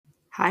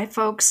Hi,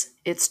 folks.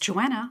 It's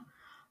Joanna.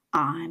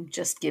 I'm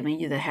just giving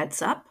you the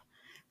heads up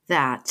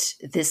that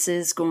this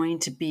is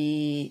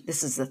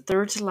the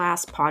third to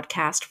last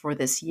podcast for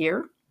this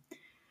year.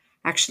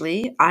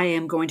 Actually, I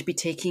am going to be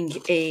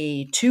taking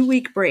a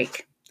 2-week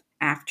break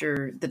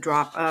after the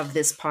drop of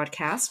this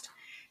podcast.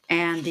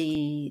 And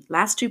the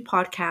last two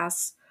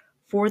podcasts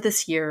for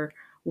this year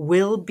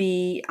will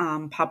be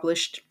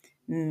published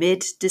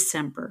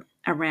mid-December,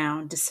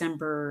 around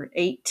December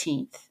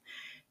 18th.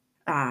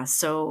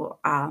 So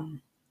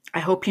I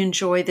hope you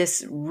enjoy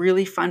this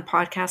really fun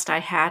podcast I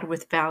had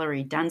with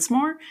Valerie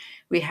Dunsmore.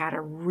 We had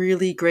a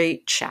really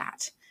great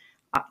chat.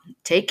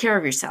 Take care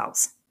of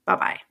yourselves.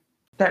 Bye-bye.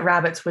 That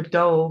rabbits would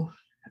go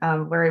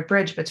were a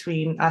bridge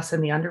between us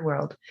and the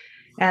underworld.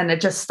 And it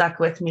just stuck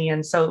with me.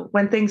 And so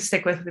when things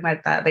stick with me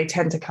like that, they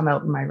tend to come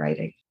out in my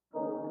writing.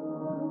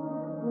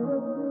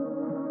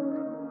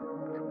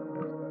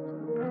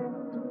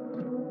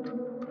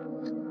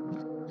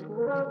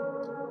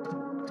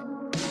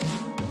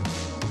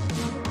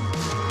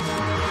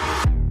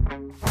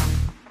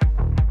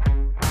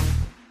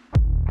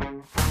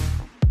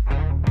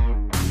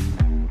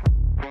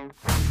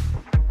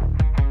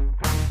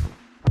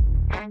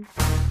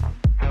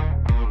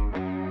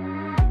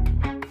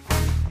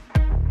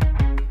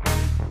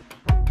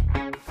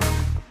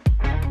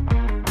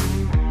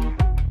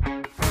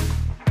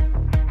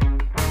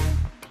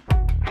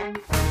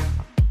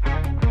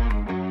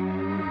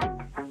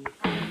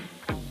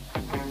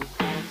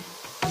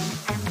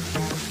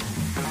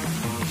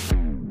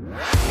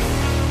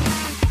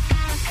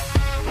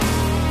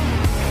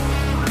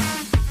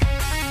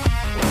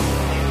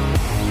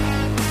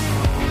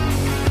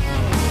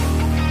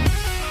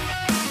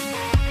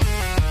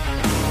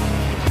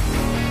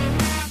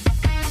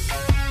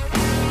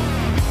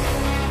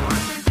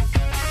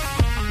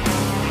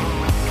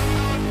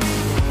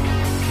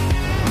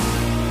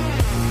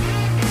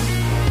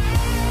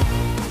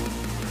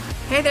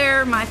 Hey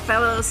there, my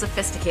fellow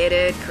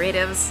sophisticated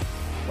creatives.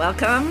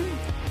 Welcome,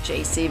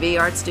 JCB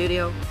Art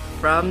Studio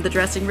from the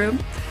dressing room.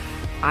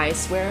 I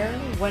swear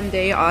one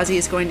day Ozzy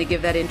is going to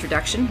give that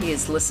introduction. He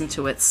has listened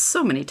to it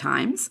so many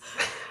times.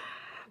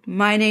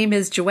 My name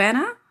is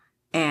Joanna,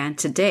 and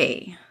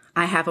today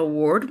I have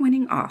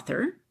award-winning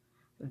author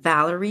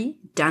Valerie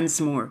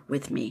Dunsmore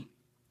with me.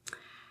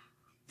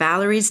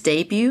 Valerie's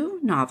debut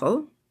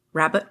novel,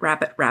 Rabbit,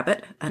 Rabbit,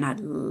 Rabbit, and I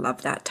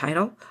love that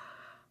title,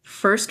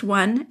 first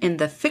won in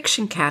the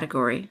fiction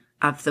category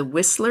of the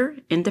Whistler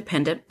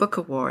Independent Book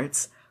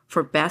Awards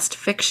for Best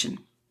Fiction.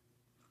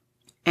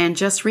 And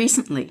just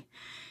recently,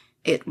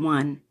 it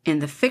won in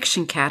the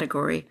fiction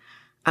category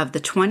of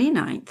the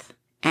 29th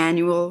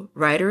Annual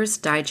Writer's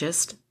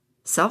Digest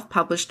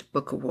Self-Published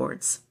Book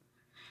Awards.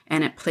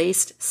 And it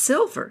placed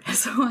silver.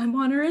 So I'm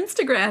on her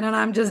Instagram and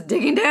I'm just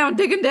digging down,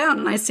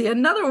 and I see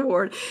another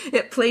award.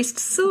 It placed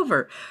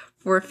silver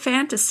for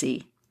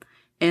fantasy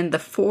in the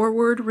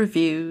Forward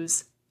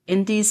Review's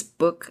Indies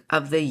Book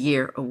of the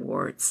Year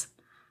Awards.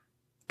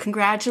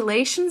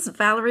 Congratulations,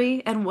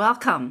 Valerie, and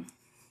welcome.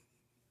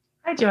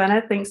 Hi,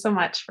 Joanna. Thanks so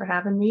much for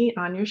having me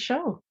on your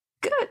show.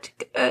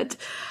 Good.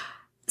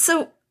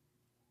 So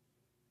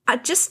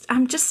I'm just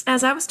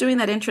as I was doing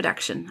that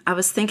introduction, I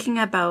was thinking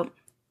about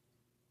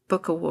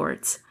book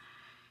awards.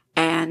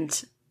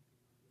 And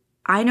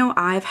I know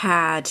I've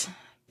had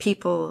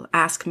people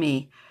ask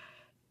me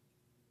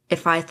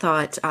if I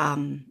thought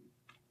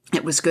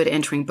it was good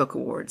entering book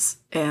awards.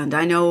 And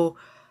I know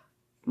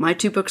my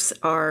two books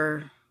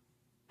the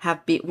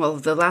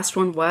last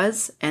one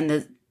was,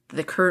 and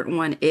the current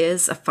one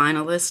is a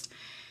finalist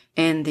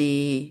in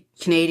the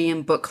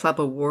Canadian Book Club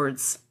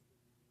Awards,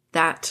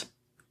 that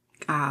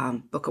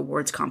book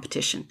awards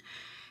competition.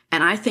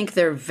 And I think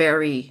they're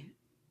very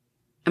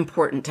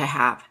important to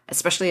have,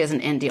 especially as an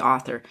indie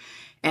author.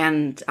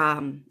 And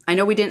I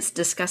know we didn't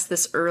discuss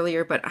this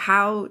earlier, but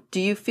how do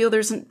you feel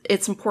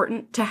it's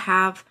important to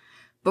have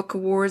book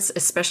awards,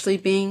 especially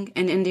being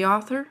an indie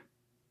author?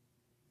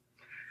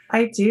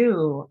 I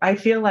do. I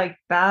feel like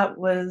that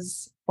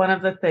was one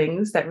of the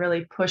things that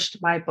really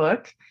pushed my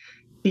book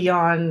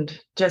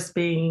beyond just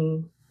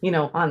being,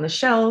 on the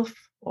shelf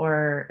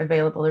or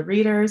available to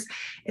readers.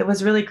 It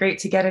was really great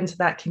to get into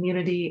that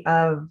community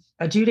of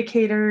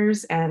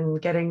adjudicators and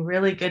getting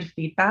really good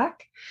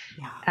feedback.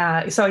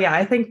 Yeah.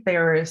 I think they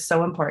were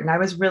so important. I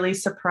was really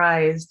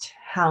surprised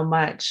how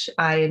much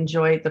I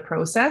enjoyed the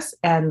process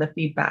and the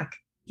feedback.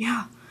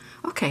 Yeah.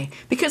 Okay.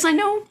 Because I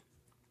know,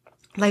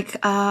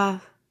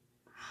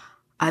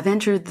 I've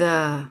entered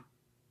the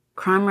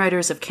Crime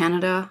Writers of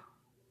Canada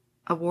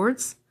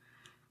Awards,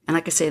 and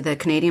like I say, the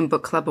Canadian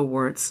Book Club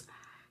Awards.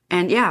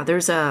 And yeah,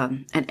 there's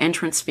an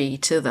entrance fee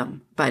to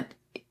them, but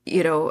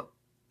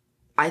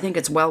I think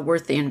it's well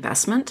worth the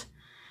investment.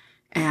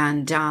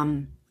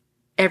 And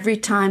every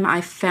time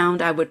I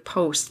found I would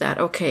post that,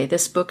 okay,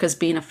 this book has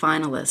been a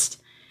finalist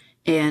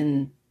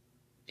in,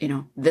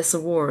 this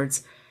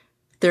awards,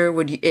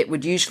 it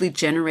would usually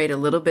generate a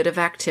little bit of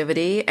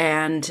activity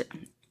and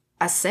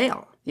a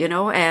sale,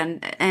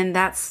 and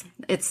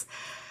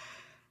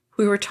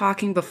we were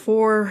talking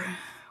before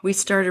we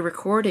started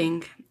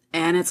recording,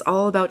 And it's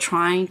all about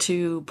trying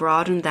to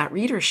broaden that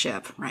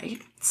readership,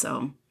 right?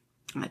 So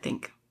I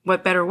think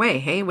what better way,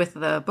 hey, with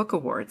the book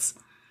awards.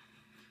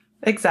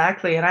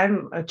 Exactly. And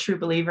I'm a true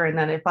believer in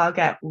that if I'll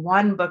get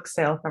one book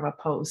sale from a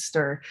post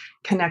or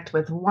connect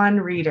with one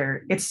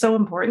reader, it's so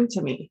important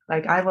to me.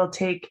 Like I will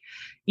take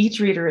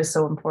each reader is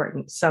so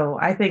important. So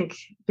I think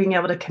being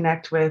able to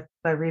connect with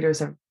the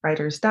readers of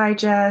Writer's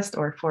Digest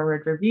or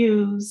Forward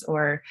Reviews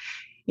or,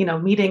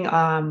 meeting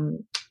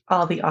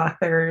all the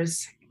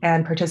authors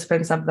and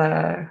participants of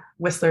the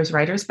Whistler's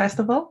Writers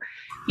Festival,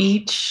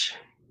 each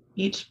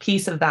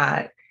piece of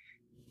that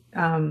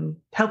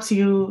helps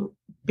you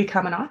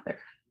become an author.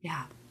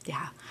 Yeah,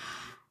 yeah.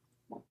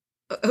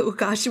 Oh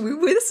gosh,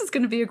 this is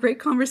going to be a great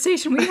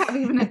conversation. We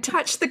haven't even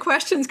touched the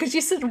questions because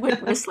you said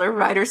Whistler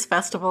Writers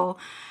Festival,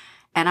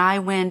 and I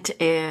went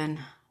in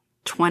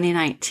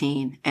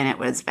 2019, and it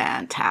was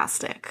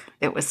fantastic.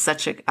 It was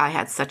I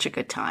had such a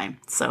good time.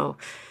 So,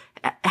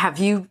 have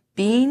you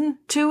been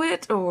to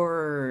it,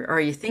 or are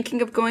you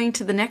thinking of going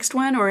to the next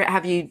one, or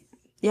have you?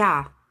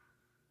 Yeah.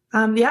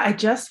 I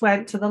just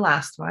went to the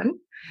last one.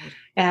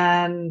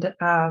 And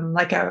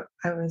like I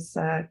was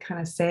kind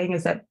of saying,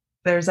 is that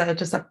there's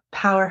just a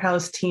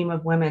powerhouse team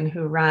of women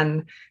who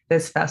run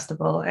this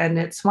festival. And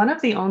it's one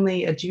of the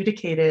only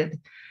adjudicated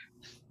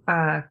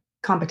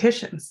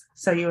competitions.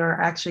 So you are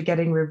actually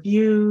getting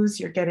reviews,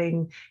 you're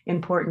getting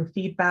important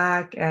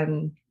feedback.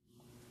 And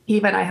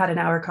even I had an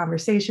hour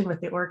conversation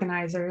with the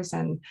organizers,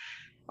 and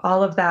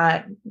all of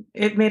that,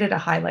 it made it a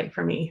highlight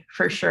for me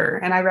for sure.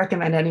 And I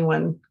recommend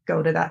anyone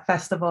go to that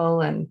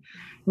festival and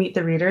meet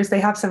the readers. They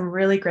have some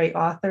really great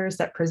authors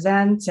that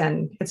present,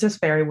 and it's just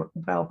very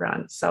well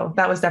run. So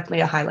that was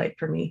definitely a highlight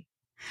for me.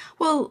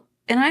 Well,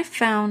 and I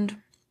found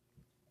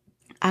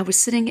I was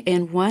sitting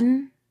in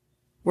one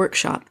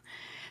workshop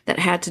that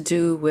had to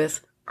do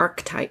with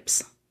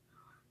archetypes.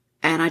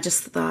 And I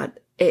just thought,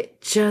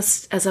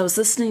 as I was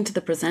listening to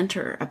the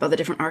presenter about the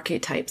different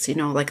archetypes,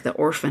 like the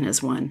orphan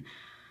is one.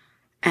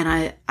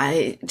 And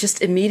I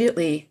just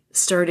immediately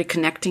started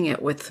connecting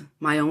it with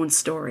my own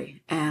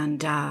story.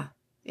 And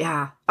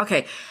yeah.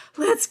 Okay,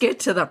 let's get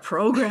to the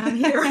program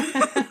here.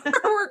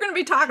 We're going to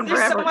be talking forever.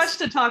 There's so much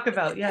to talk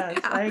about. Yes,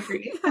 yeah. I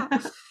agree. Yeah.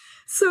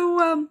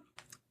 So,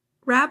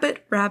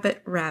 Rabbit,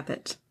 Rabbit,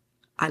 Rabbit.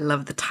 I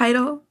love the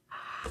title.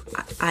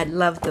 I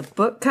love the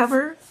book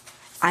cover.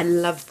 I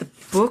love the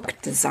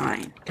book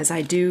design because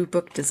I do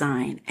book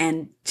design.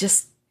 And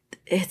just,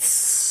 it's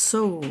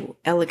so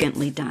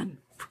elegantly done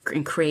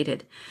and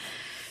created.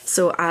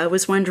 So I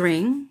was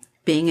wondering,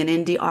 being an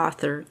indie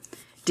author,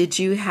 did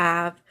you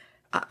have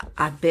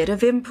a bit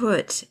of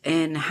input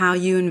in how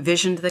you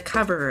envisioned the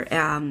cover?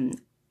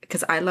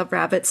 Because I love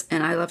rabbits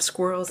and I love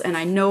squirrels, and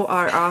I know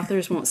our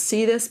authors won't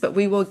see this, but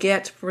we will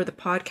get for the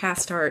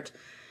podcast art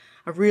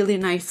a really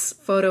nice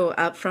photo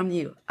up from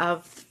you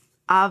of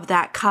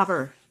that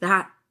cover.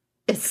 That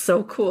is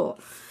so cool.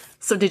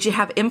 So did you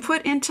have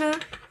input into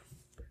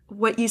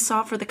what you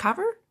saw for the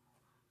cover?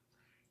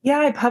 Yeah,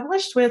 I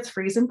published with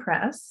Friesen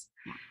Press,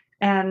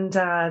 and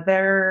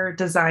their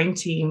design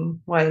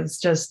team was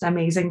just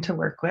amazing to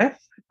work with.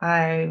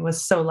 I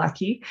was so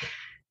lucky.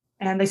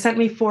 And they sent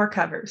me 4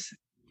 covers.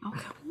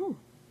 Okay. Ooh.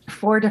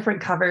 4 different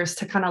covers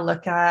to kind of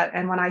look at.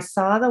 And when I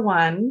saw the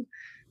one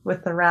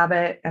with the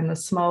rabbit and the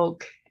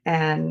smoke,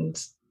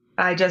 and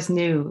I just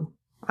knew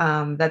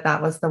that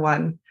was the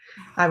one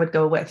I would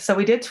go with. So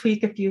we did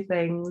tweak a few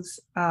things.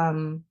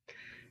 The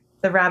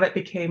rabbit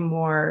became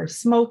more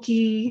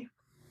smoky,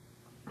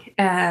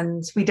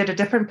 and we did a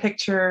different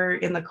picture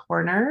in the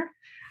corner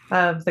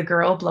of the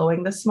girl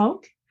blowing the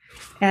smoke.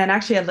 And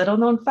actually, a little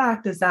known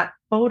fact is that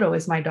photo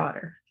is my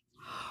daughter.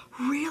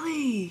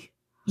 Really?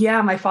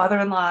 Yeah, my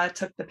father-in-law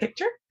took the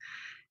picture,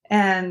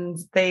 and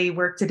they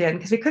worked it in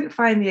because we couldn't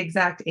find the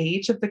exact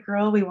age of the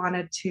girl we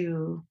wanted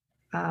to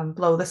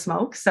blow the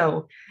smoke.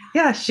 So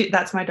yeah,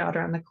 that's my daughter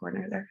on the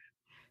corner there.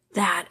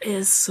 That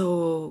is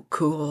so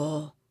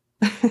cool.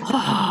 Oh,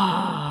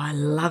 I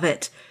love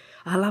it.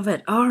 I love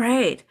it. All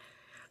right.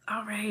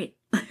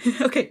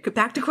 Okay,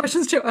 back to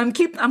questions, Joe.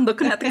 I'm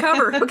looking at the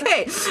cover.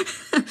 Okay.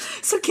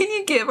 So can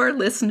you give our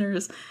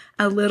listeners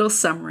a little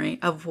summary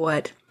of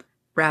what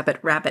Rabbit,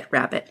 Rabbit,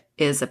 Rabbit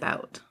is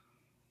about?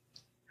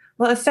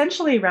 Well,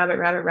 essentially, Rabbit,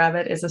 Rabbit,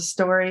 Rabbit is a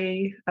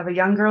story of a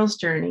young girl's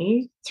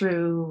journey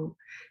through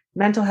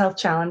mental health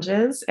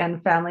challenges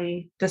and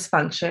family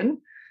dysfunction,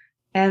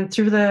 and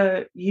through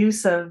the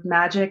use of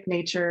magic,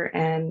 nature,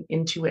 and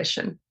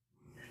intuition.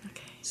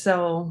 Okay.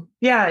 So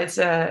yeah, it's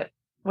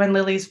when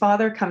Lily's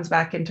father comes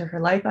back into her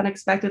life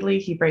unexpectedly,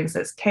 he brings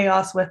this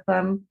chaos with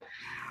them.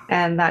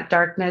 And that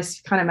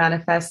darkness kind of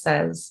manifests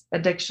as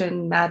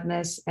addiction,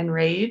 madness, and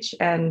rage.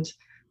 And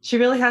she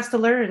really has to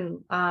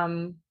learn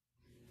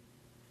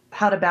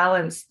how to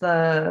balance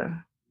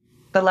the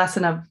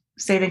lesson of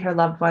saving her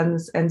loved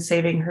ones and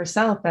saving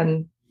herself,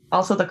 and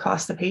also the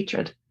cost of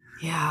hatred.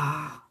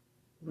 Yeah.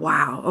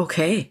 Wow.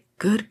 Okay.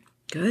 Good.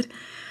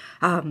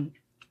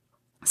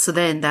 So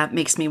then that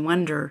makes me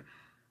wonder,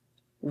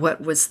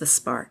 what was the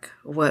spark?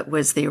 What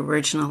was the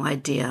original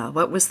idea?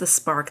 What was the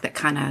spark that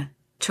kind of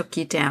took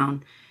you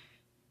down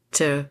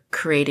to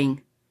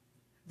creating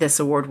this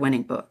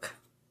award-winning book?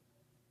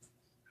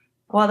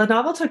 Well, the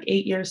novel took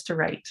 8 years to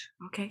write.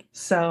 Okay.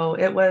 So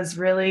it was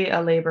really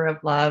a labor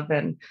of love,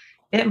 and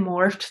it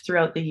morphed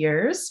throughout the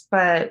years.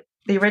 But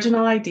the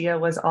original idea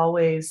was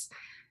always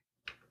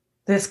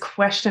this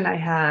question I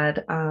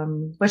had,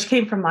 which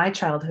came from my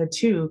childhood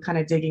too, kind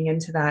of digging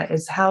into that,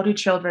 is how do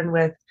children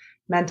with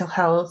mental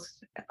health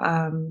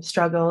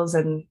struggles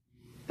and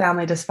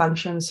family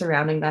dysfunction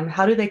surrounding them,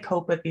 how do they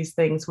cope with these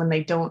things when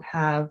they don't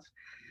have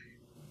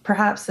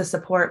perhaps the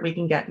support we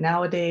can get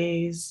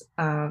nowadays,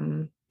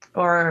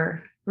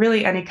 or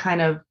really any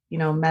kind of,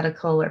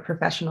 medical or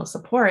professional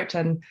support?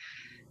 And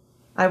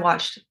I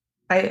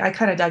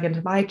kind of dug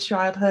into my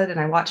childhood, and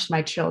I watched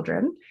my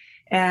children,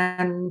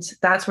 and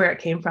that's where it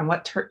came from.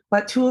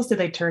 What tools did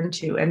they turn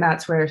to? And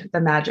that's where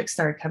the magic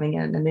started coming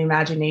in, and the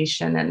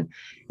imagination,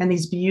 and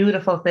these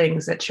beautiful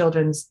things that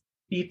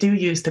you do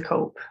use to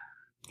cope.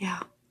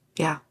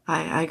 Yeah,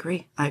 I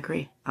agree.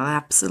 Oh,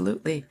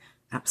 absolutely.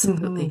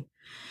 Mm-hmm.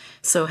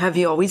 So have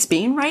you always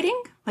been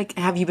writing? Like,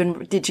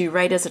 did you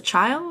write as a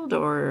child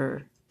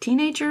or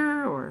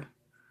teenager or?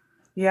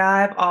 Yeah,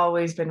 I've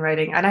always been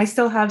writing, and I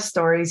still have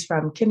stories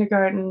from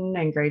kindergarten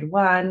and grade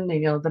 1,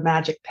 and, the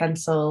magic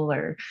pencil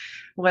or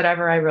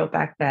whatever I wrote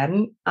back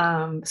then.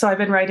 So I've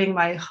been writing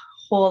my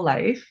whole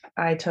life.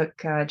 I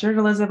took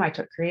journalism, I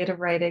took creative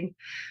writing,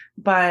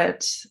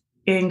 but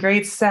in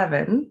grade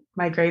 7,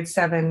 my grade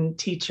 7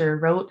 teacher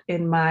wrote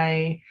in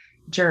my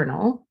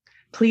journal,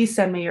 "Please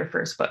send me your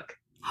first book."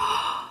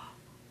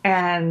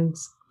 And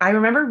I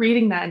remember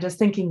reading that and just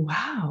thinking,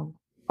 wow,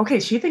 okay,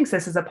 she thinks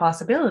this is a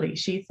possibility.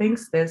 She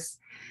thinks this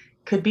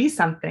could be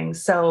something.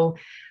 So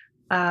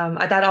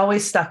that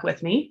always stuck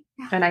with me,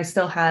 and I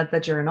still had the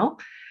journal.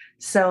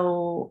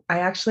 So I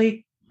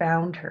actually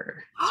found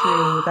her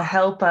through the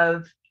help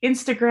of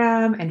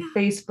Instagram and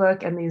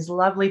Facebook and these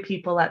lovely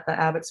people at the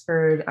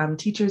Abbotsford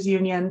Teachers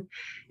Union.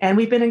 And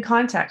we've been in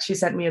contact. She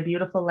sent me a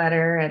beautiful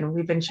letter, and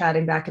we've been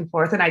chatting back and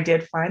forth. And I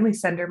did finally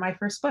send her my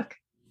first book.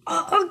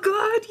 Oh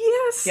God,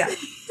 yes.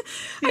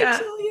 Yeah. I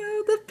tell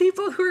you, the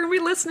people who are going to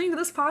be listening to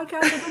this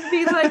podcast are going to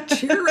be like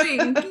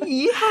cheering.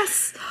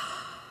 Yes.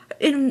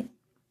 And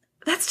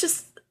that's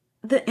just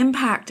the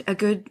impact a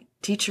good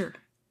teacher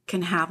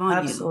can have on you.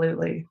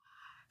 Absolutely.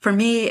 For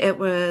me, it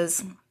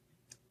was,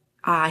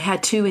 I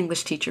had 2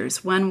 English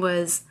teachers. One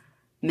was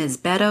Ms.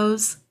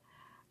 Beddoes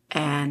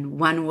and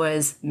one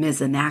was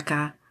Ms.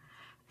 Anaka,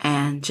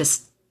 and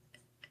just,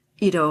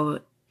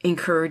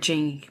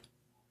 encouraging.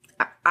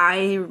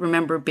 I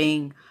remember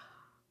being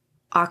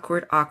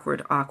awkward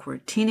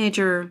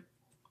teenager,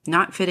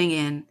 not fitting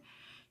in.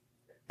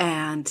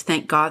 And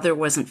thank God there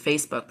wasn't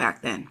Facebook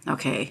back then.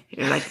 Okay.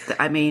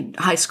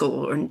 High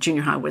school or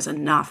junior high was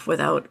enough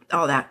without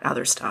all that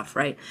other stuff,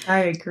 right? I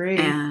agree.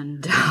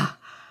 And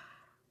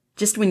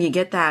just when you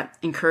get that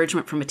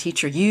encouragement from a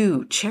teacher,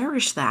 you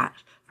cherish that,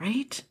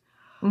 right?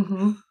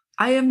 Mm-hmm.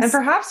 And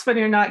perhaps when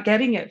you're not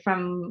getting it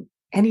from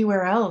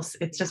anywhere else,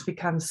 it just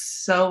becomes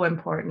so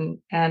important.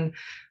 And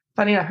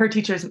funny,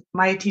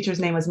 my teacher's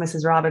name was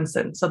Mrs.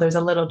 Robinson. So there's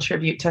a little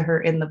tribute to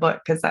her in the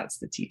book, because that's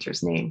the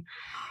teacher's name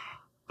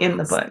in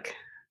the book.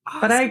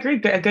 Awesome. But I agree,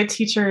 a good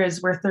teacher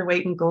is worth their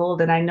weight in gold.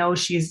 And I know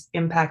she's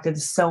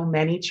impacted so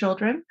many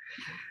children.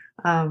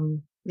 So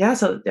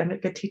a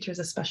good teacher is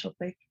a special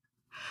thing.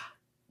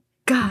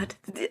 God,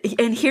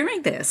 and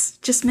hearing this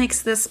just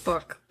makes this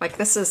book,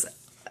 this is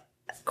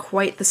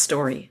quite the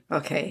story.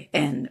 Okay.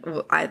 And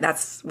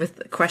that's with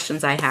the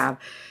questions I have.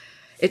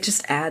 It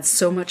just adds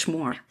so much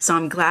more. So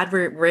I'm glad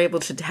we're able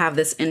to have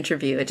this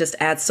interview. It just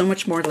adds so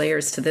much more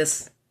layers to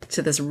this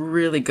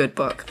really good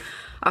book.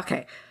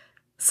 Okay.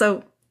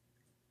 So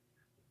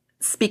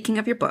speaking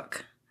of your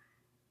book,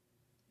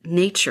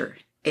 nature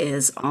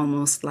is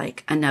almost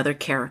like another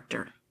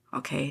character.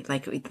 Okay.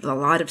 Like a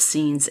lot of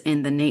scenes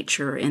in the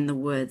nature, in the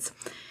woods.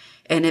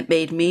 And it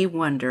made me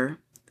wonder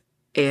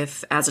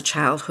if as a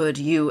childhood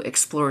you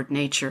explored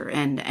nature,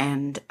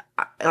 and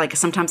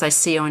sometimes I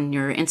see on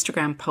your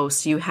Instagram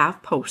posts, you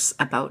have posts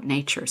about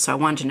nature. So I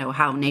wanted to know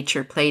how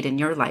nature played in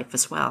your life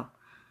as well.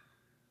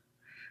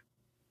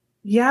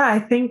 Yeah, I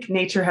think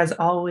nature has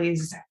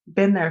always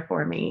been there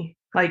for me,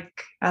 like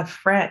a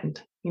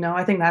friend.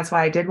 I think that's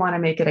why I did want to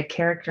make it a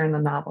character in the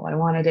novel. I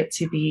wanted it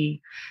to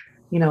be,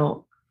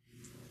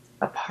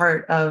 a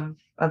part of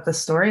the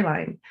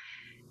storyline.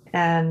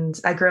 And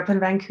I grew up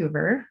in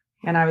Vancouver,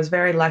 and I was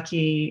very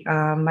lucky.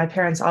 My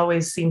parents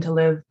always seemed to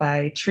live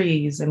by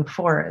trees and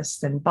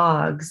forests and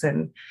bogs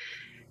and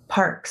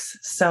parks.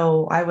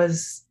 So I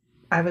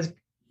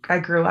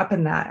grew up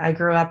in that. I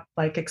grew up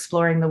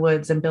exploring the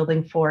woods and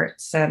building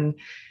forts and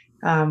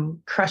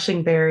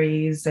crushing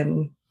berries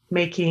and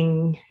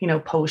making,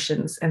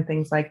 potions and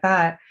things like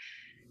that.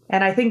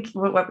 And I think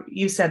what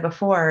you said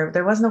before,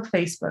 there was no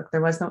Facebook,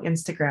 there was no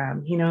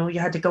Instagram. You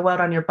had to go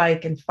out on your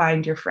bike and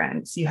find your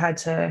friends. You had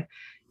to,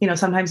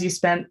 sometimes you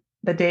spent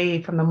the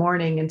day from the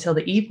morning until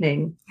the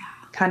evening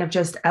kind of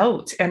just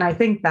out. And I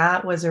think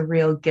that was a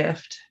real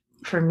gift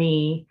for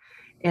me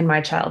in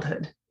my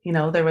childhood.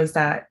 There was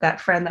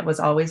that friend that was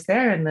always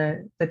there in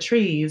the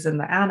trees and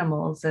the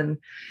animals. And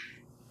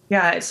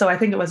yeah, so I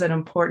think it was an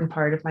important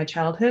part of my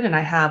childhood, and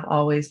I have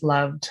always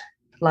loved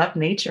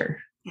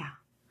nature. Yeah.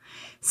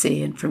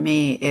 See, and for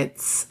me,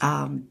 it's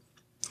uh,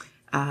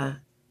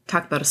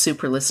 talk about a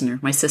super listener.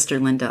 My sister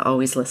Linda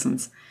always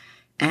listens,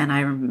 and I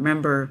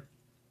remember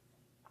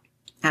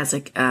as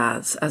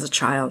a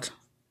child.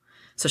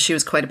 So she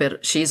was quite a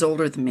bit. She's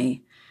older than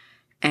me,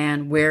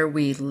 and where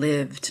we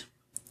lived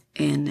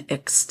in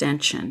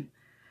Extension,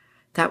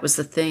 that was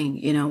the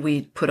thing.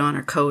 We'd put on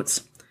our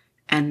coats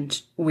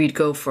and we'd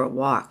go for a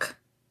walk,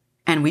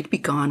 and we'd be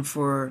gone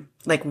for,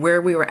 like,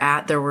 where we were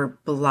at, there were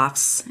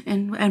bluffs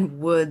and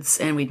woods,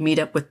 and we'd meet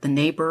up with the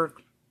neighbor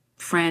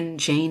friend,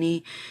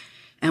 Janie,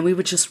 and we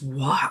would just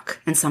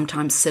walk and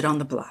sometimes sit on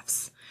the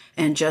bluffs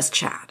and just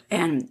chat.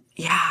 And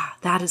yeah,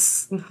 that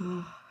is,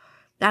 Mhm.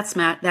 that's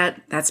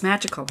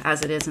magical,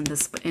 as it is in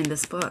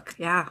this book.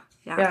 Yeah.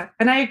 Yeah. Yeah,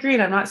 and I agree.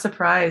 And I'm not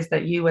surprised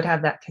that you would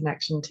have that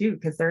connection too,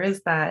 because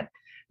there's that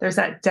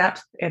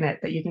depth in it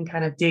that you can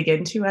kind of dig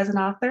into as an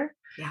author.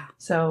 Yeah.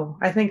 So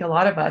I think a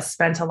lot of us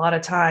spent a lot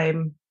of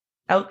time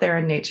out there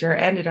in nature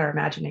and in our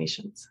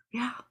imaginations.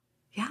 Yeah.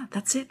 Yeah.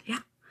 That's it. Yeah.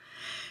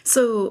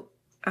 So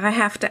I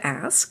have to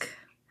ask,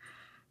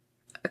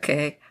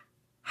 okay,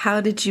 how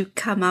did you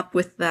come up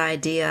with the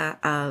idea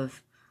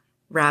of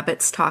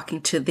rabbits talking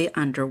to the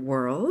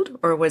underworld?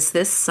 Or was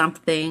this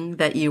something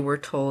that you were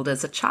told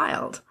as a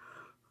child?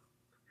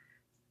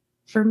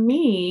 For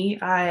me,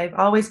 I've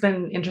always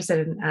been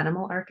interested in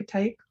animal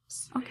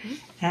archetypes Okay.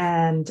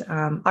 and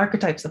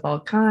archetypes of all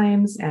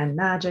kinds, and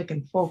magic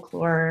and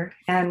folklore,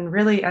 and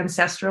really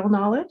ancestral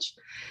knowledge.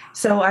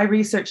 So I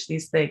research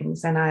these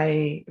things and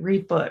I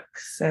read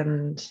books,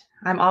 and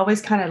I'm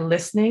always kind of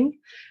listening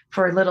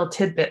for little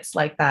tidbits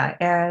like that.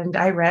 And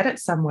I read it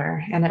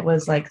somewhere, and it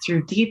was like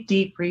through deep,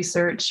 deep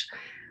research.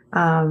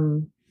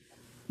 Um,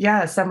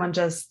 yeah, someone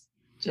just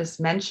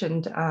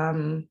mentioned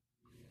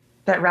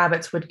that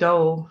rabbits would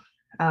go,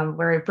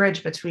 we're a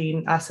bridge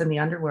between us and the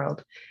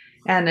underworld.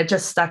 And it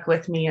just stuck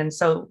with me. And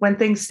so when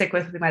things stick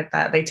with me like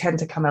that, they tend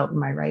to come out in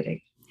my writing.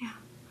 Yeah.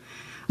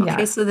 Okay,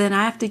 Yeah. so then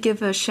I have to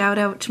give a shout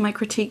out to my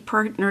critique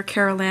partner,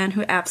 Carol Ann,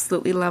 who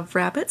absolutely loved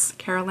rabbits.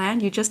 Carol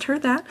Ann, you just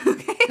heard that.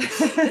 Okay.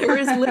 There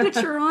is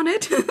literature on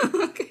it.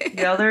 Okay.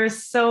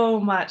 There's so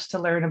much to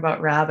learn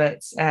about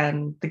rabbits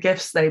and the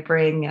gifts they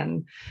bring,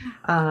 and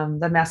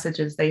the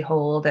messages they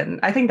hold. And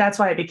I think that's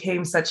why it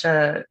became such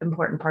an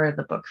important part of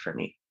the book for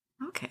me.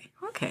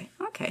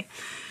 Okay.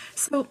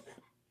 So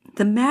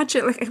the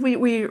magic, like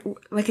we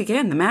like,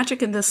 again, the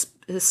magic in this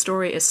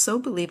story is so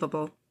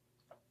believable,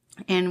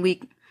 and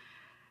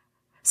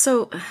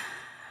so.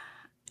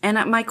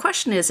 And my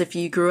question is, if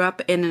you grew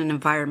up in an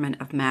environment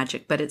of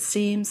magic, but it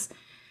seems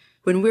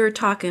when we're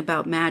talking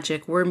about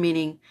magic, we're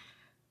meaning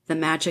the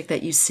magic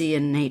that you see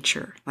in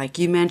nature. Like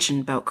you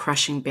mentioned about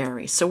crushing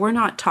berries. So we're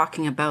not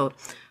talking about,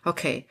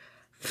 okay,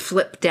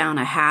 flip down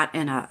a hat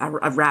and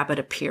a rabbit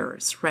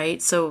appears,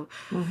 right? So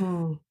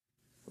Mhm.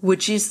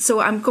 so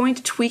I'm going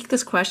to tweak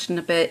this question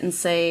a bit and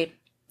say,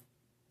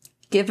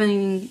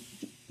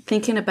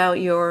 thinking about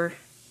your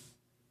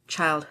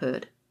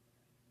childhood,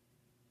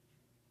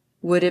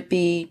 would it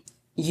be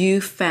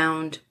you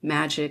found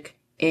magic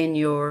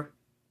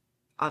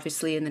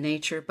obviously in the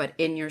nature, but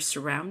in your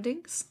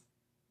surroundings?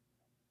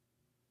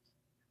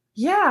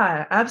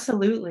 Yeah,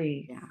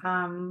 absolutely.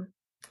 Yeah.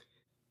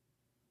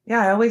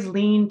 Yeah, I always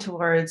lean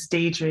towards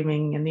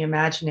daydreaming and the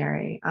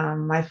imaginary.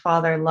 My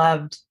father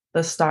loved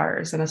the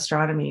stars and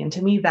astronomy, and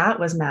to me, that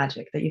was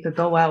magic, that you could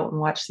go out and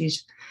watch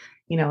these,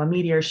 a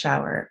meteor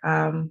shower.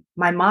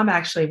 My mom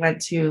actually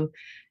went to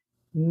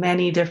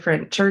many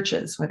different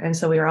churches, and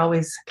so we were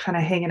always kind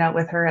of hanging out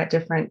with her at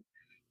different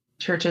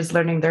churches,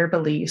 learning their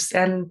beliefs.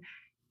 And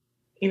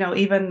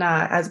even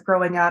as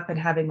growing up and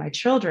having my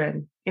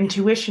children,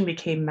 intuition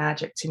became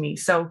magic to me.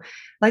 So,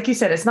 like you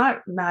said, it's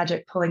not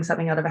magic pulling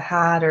something out of a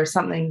hat or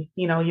something,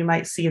 you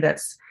might see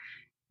that's,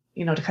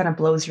 to kind of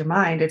blows your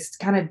mind. It's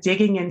kind of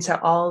digging into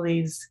all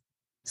these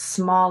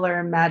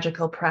smaller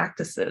magical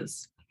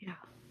practices. Yeah.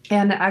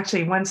 And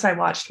actually, once I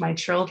watched my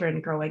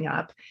children growing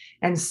up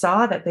and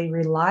saw that they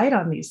relied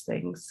on these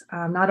things,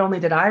 not only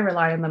did I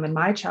rely on them in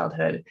my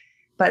childhood,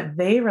 but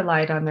they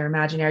relied on their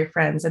imaginary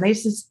friends. And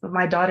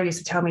my daughter used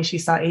to tell me she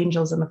saw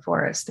angels in the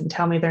forest and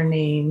tell me their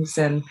names.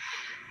 And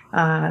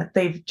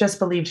they've just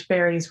believed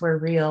fairies were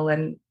real.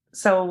 And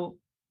so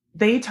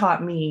they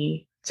taught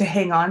me to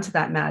hang on to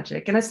that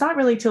magic. And it's not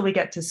really till we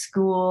get to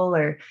school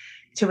or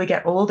till we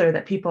get older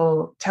that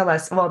people tell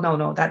us, well,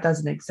 no, that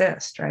doesn't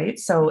exist, right?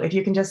 So if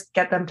you can just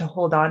get them to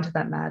hold on to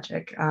that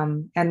magic.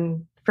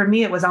 And for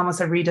me, it was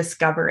almost a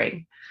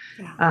rediscovering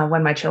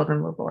when my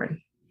children were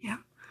born. Yeah.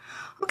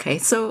 Okay.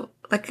 So,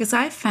 because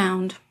I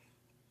found,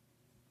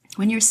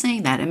 when you're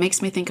saying that, it makes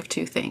me think of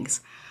two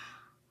things.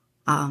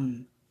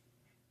 To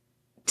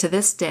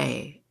this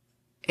day,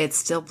 it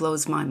still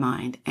blows my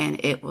mind, and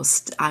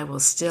I will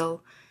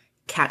still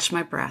catch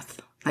my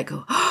breath. I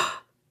go,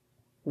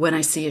 when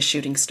I see a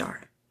shooting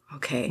star.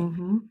 Okay.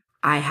 Mm-hmm.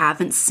 I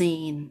haven't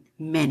seen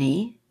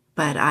many,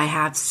 but I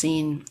have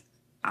seen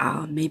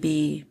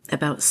maybe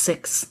about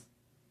 6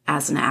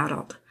 as an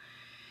adult.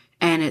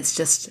 And it's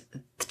just,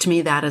 to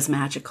me, that is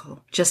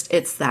magical. Just,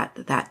 it's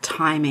that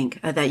timing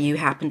that you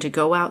happen to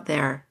go out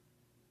there,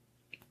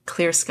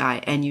 clear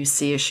sky, and you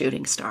see a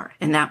shooting star.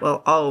 And that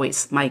will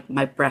always, my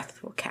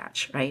breath will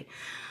catch, right?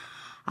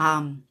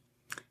 And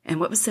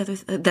what was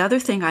the other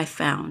thing I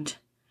found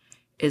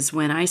is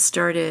when I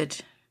started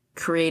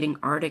creating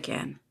art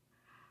again,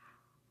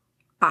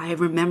 I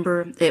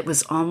remember it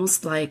was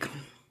almost like,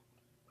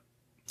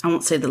 I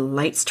won't say the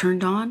lights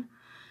turned on,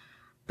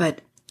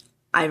 but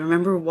I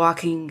remember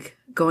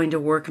going to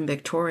work in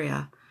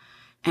Victoria,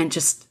 and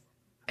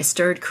I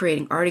started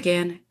creating art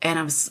again, and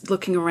I was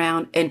looking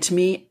around, and to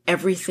me,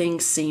 everything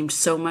seemed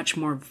so much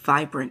more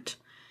vibrant.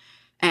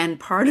 And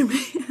part of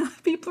me, and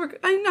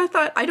I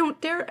thought, I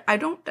don't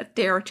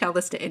dare tell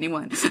this to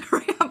anyone,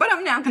 right? But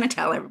I'm now going to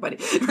tell everybody,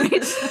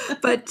 right?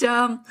 But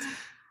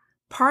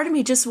part of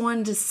me just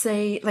wanted to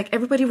say, like,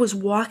 everybody was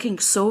walking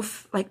so,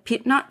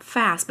 not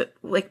fast, but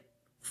like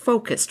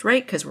focused,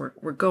 right? Because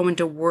we're going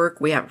to work,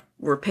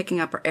 we're picking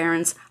up our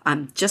errands.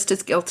 I'm just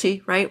as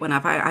guilty, right? When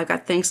I've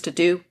got things to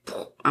do,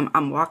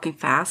 I'm walking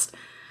fast.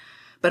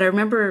 But I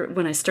remember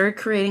when I started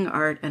creating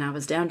art, and I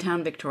was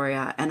downtown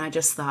Victoria, and I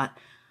just thought,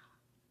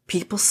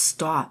 people,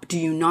 stop. Do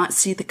you not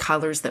see the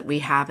colors that we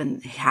have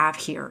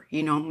here?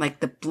 You know, like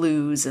the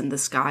blues and the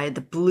sky, the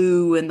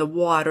blue and the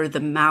water, the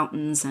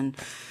mountains, and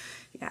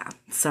yeah.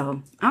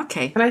 So,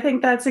 okay. And I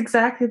think that's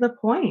exactly the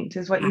point,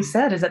 is what you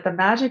said, is that the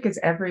magic is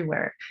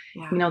everywhere.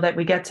 Yeah. You know, that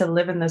we get to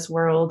live in this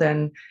world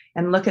and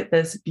look at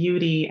this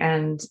beauty.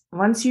 And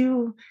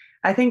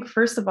I think,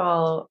 first of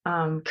all,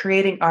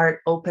 creating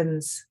art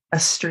opens a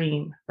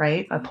stream,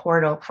 right? A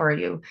portal for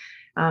you,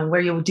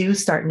 where you do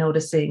start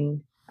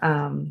noticing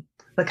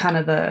the kind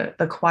of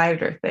the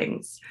quieter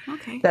things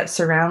that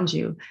surround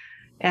you.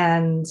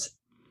 And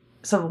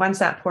so once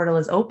that portal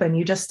is open,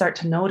 you just start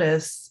to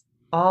notice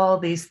all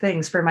these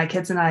things. For my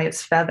kids and I,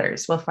 it's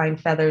feathers. We'll find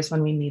feathers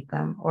when we meet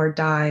them, or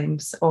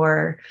dimes,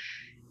 or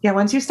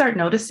once you start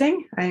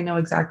noticing, I know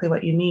exactly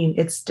what you mean.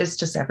 It's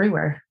just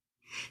everywhere.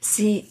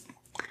 See,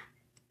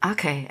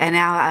 okay. And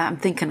now I'm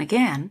thinking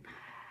again,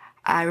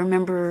 I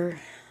remember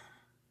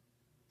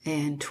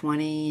in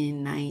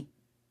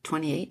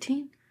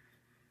 2018,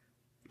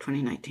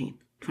 2019.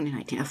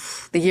 Ugh,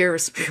 the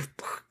years,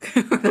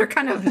 they're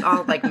kind of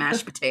all like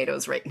mashed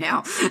potatoes right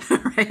now,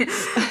 right?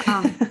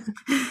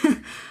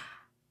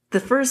 The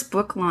first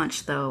book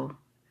launch, though,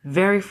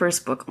 very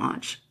first book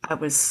launch, I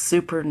was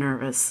super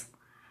nervous.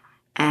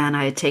 And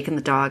I had taken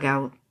the dog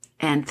out,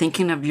 and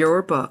thinking of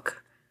your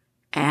book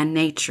and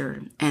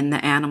nature and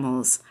the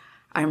animals,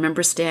 I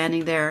remember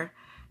standing there,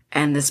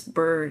 and this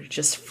bird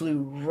just flew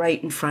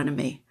right in front of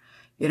me,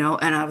 you know,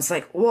 and I was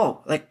like,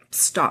 whoa, like,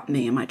 stopped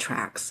me in my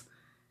tracks.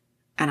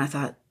 And I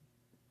thought,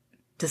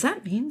 does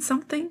that mean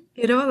something?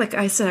 You know, like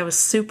I said, I was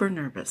super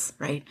nervous,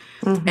 right?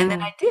 Mm-hmm. And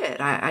then I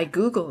did. I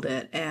Googled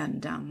it,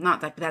 and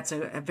not that that's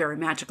a very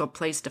magical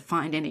place to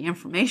find any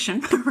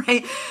information,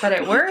 right? But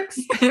it works.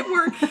 It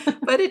worked,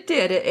 but it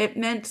did. It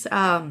meant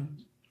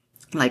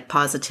like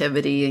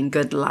positivity and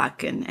good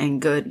luck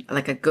and good,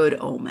 like a good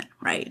omen,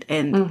 right?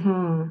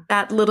 And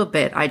that little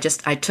bit I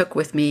took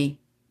with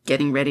me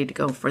getting ready to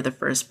go for the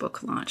first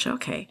book launch.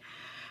 Okay.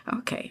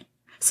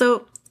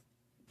 So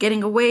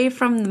getting away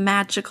from the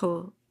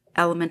magical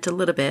element a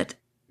little bit,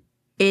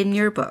 in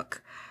your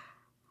book,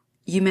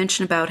 you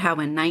mention about how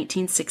in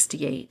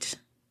 1968,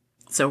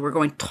 so we're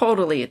going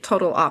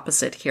total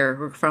opposite here.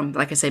 We're from,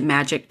 like I say,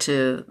 magic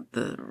to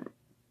the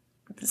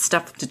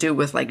stuff to do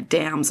with like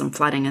dams and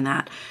flooding and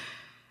that.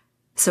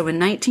 So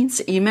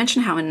you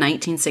mentioned how in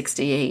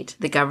 1968,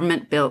 the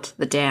government built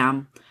the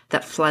dam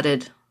that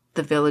flooded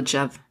the village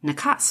of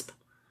Nakusp.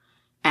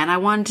 And I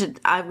wanted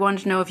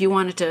to know if you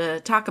wanted to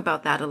talk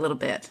about that a little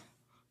bit.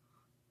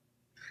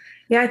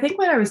 Yeah, I think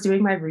when I was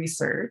doing my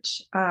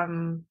research,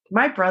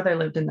 my brother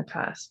lived in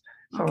Nakusp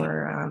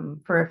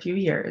for a few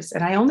years,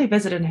 and I only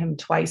visited him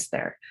twice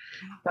there.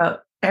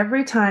 But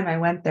every time I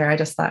went there, I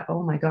just thought,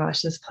 oh my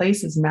gosh, this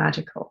place is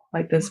magical.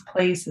 Like, this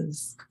place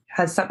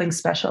has something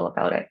special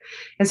about it.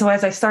 And so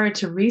as I started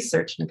to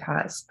research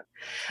Nakusp,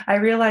 I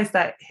realized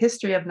that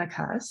history of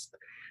Nakusp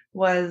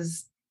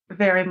was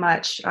very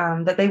much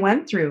that they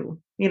went through,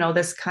 you know,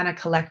 this kind of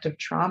collective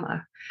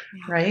trauma,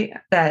 right?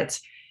 That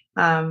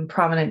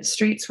prominent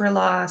streets were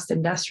lost,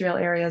 industrial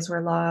areas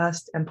were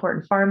lost,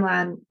 important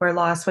farmland were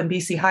lost when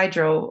BC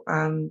Hydro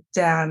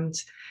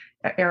dammed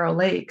Arrow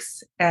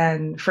Lakes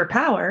and for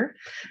power.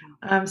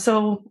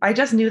 So I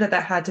just knew that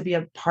had to be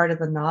a part of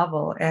the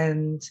novel.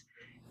 And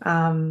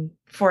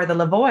for the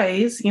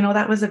Lavoies, you know,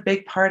 that was a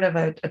big part of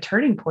a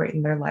turning point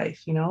in their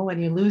life, you know,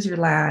 when you lose your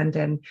land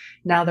and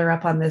now they're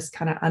up on this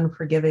kind of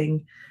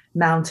unforgiving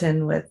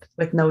mountain with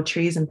no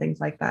trees and things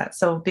like that.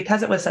 So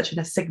because it was such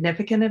a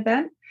significant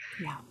event,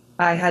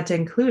 I had to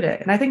include it.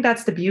 And I think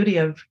that's the beauty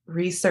of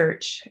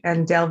research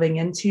and delving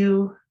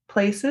into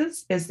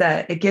places, is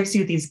that it gives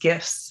you these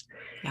gifts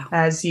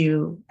as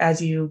you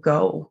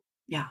go.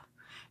 Yeah.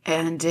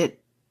 And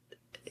it,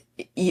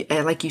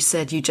 like you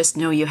said, you just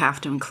know you have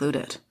to include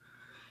it.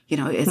 You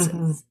know,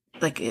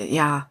 like,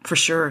 yeah, for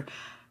sure.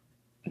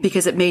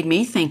 Because it made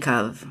me think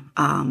of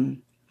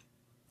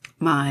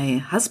my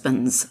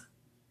husband's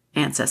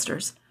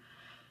ancestors.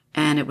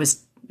 And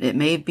it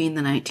may have been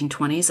the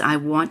 1920s. I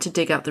want to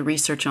dig out the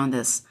research on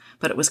this,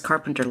 but it was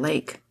Carpenter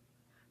Lake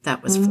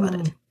that was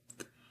flooded.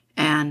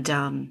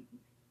 And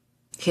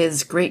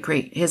his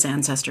his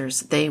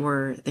ancestors, they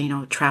were,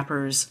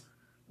 trappers,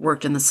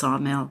 worked in the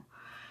sawmill.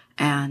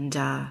 And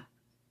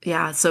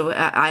yeah, so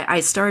I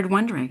started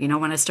wondering,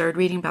 when I started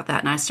reading about that,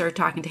 and I started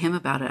talking to him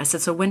about it, I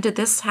said, so when did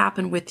this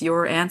happen with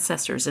your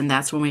ancestors? And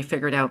that's when we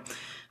figured out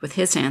with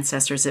his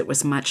ancestors, it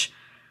was much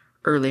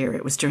earlier.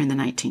 It was during the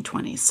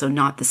 1920s, so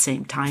not the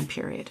same time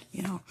period,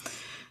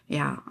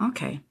 Yeah,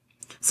 okay.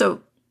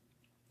 So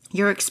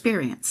your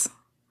experience,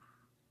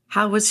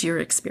 how was your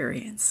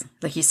experience?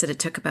 Like you said, it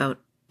took about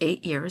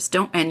 8 years.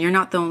 And you're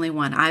not the only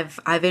one.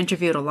 I've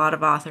interviewed a lot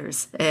of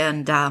authors,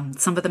 and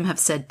some of them have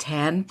said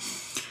 10,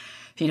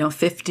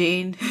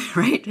 15,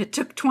 right? It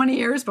took 20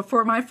 years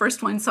before my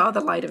first one saw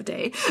the light of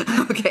day.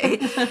 Okay.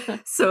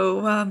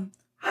 So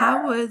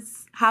how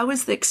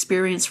was the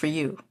experience for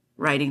you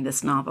writing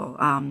this novel?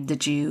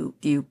 Do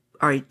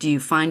you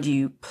find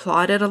you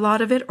plotted a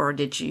lot of it, or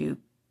did you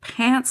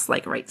pants,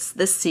 like write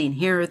this scene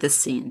here, this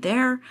scene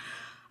there?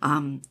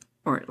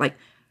 Or like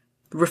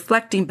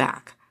reflecting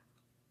back,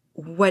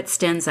 what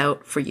stands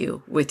out for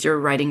you with your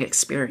writing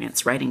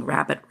experience, writing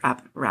Rabbit,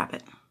 Rabbit,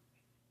 Rabbit?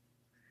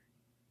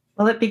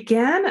 Well, it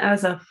began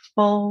as a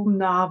full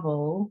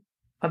novel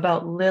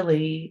about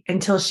Lily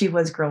until she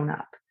was grown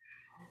up.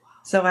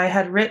 So I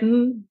had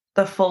written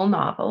the full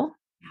novel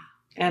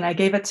and I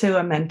gave it to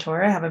a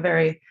mentor. I have a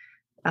very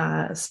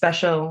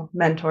special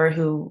mentor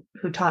who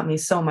taught me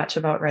so much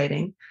about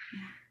writing.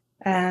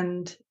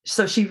 And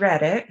so she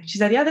read it. She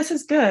said, yeah, this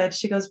is good.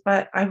 She goes,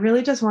 but I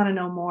really just want to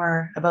know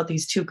more about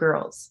these two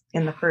girls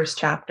in the first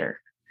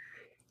chapter.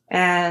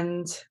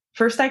 And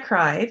first I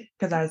cried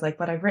because I was like,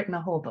 but I've written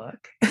a whole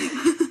book.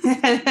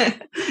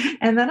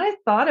 And then I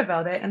thought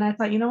about it and I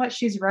thought, you know what?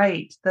 She's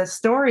right. The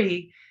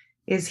story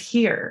is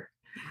here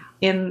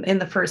in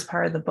the first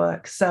part of the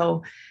book.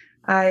 So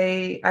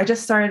I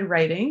just started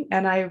writing,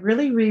 and I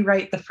really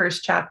rewrite the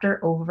first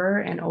chapter over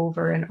and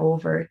over and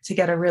over to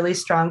get a really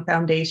strong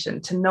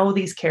foundation, to know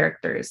these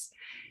characters.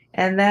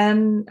 And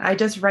then I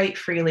just write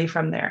freely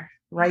from there,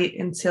 right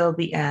until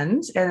the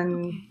end.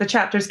 And the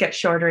chapters get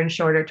shorter and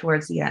shorter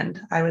towards the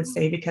end, I would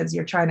say, because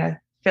you're trying to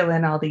fill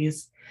in all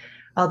these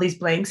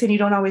blanks and you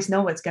don't always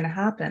know what's going to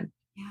happen.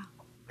 Yeah.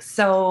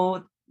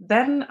 So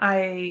then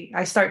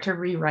I start to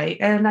rewrite,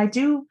 and I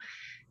do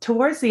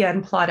towards the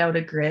end plot out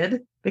a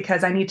grid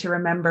because I need to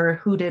remember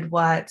who did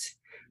what,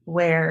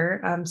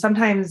 where.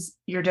 Sometimes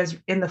you're just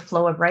in the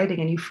flow of writing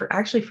and you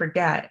actually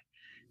forget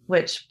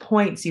which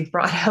points you've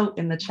brought out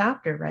in the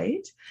chapter,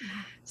 right?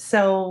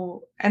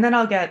 So, and then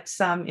I'll get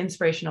some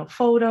inspirational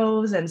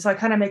photos. And so I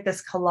kind of make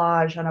this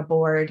collage on a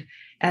board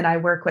and I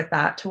work with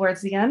that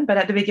towards the end. But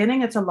at the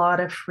beginning, it's a lot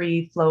of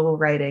free flow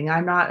writing.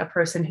 I'm not a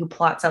person who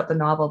plots out the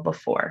novel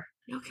before.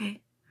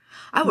 Okay.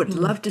 I would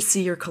love to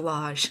see your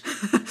collage.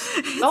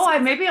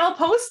 Maybe I'll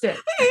post it.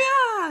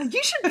 Yeah,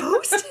 you should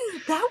post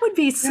it. That would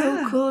be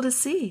so cool to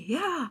see.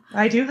 Yeah.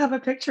 I do have a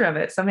picture of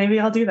it, so maybe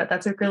I'll do that.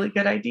 That's a really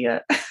good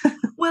idea.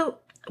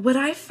 Well, what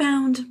I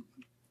found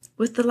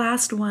with the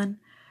last one,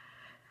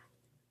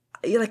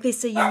 like they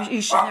say,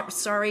 you should never.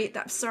 Sorry.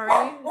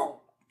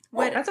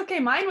 What? That's okay.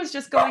 Mine was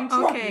just going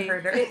too.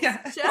 Okay.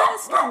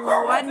 Just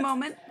one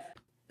moment.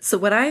 So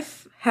what I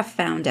have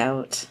found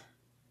out,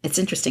 it's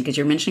interesting because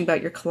you're mentioning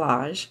about your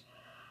collage.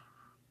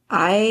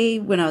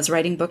 When I was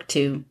writing book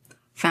 2,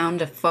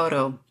 found a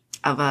photo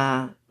of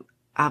a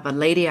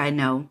lady I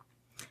know,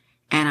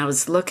 and I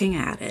was looking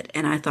at it,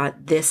 and I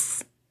thought,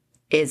 this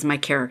is my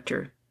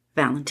character,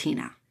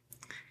 Valentina.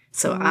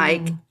 So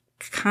I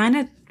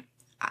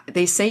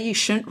they say you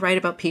shouldn't write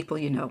about people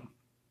you know.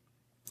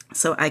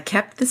 So I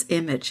kept this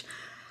image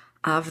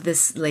of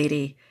this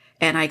lady,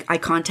 and I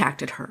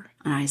contacted her,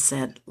 and I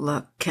said,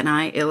 look, can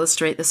I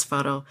illustrate this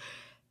photo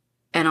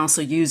and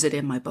also use it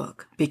in my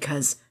book?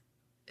 Because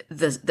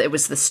it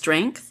was the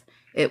strength,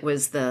 it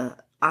was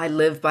I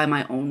live by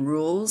my own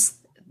rules.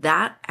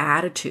 That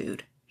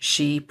attitude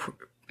she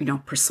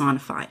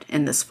personified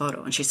in this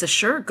photo. And she says,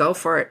 sure, go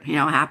for it,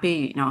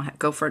 happy,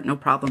 go for it, no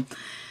problem.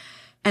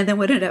 And then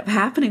what ended up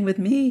happening with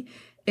me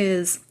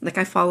is, like,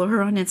 I follow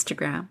her on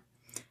Instagram,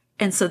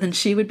 and so then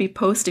she would be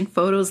posting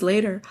photos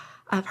later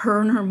of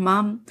her and her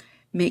mom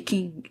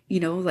making,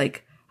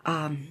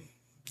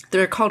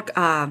 they're called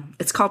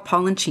it's called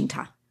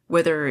palancinta,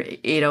 whether,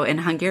 in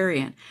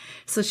Hungarian.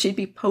 So she'd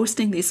be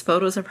posting these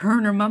photos of her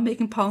and her mom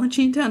making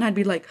palancinta, and I'd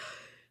be like,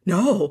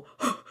 no,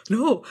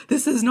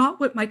 this is not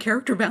what my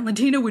character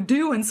Valentina would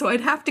do. And so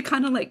I'd have to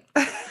kind of like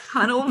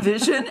tunnel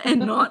vision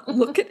and not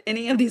look at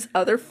any of these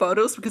other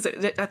photos because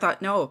I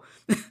thought, no.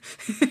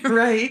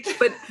 Right.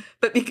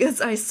 But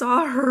because I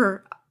saw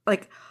her,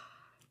 like,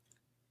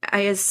 I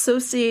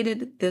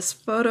associated this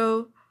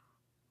photo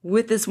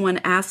with this one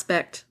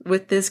aspect,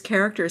 with this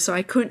character. So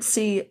I couldn't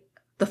see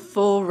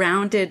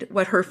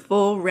what her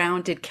full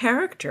rounded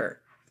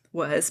character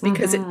was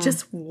because it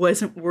just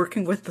wasn't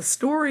working with the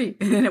story,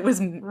 and it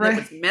was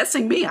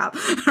messing me up,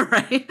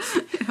 right?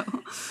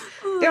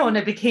 Yeah, and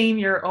it became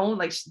your own,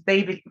 like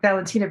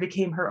Valentina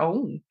became her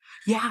own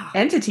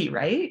entity,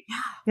 right?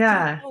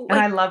 Yeah. Well, And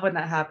I love when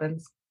that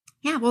happens.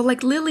 Yeah, well,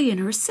 like Lily and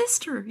her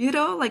sister,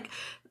 like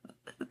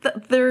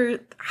they're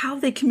how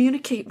they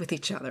communicate with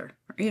each other,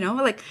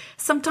 like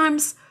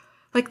sometimes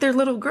like they're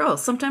little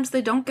girls, sometimes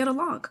they don't get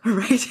along,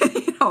 right?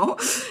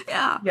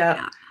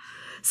 Yeah.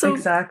 So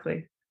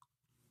exactly.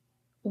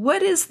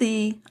 what is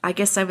I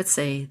guess I would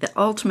say, the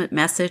ultimate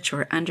message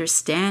or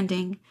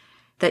understanding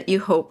that you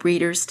hope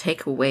readers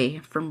take away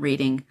from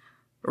reading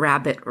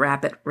Rabbit,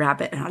 Rabbit,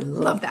 Rabbit? And I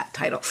love that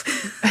title.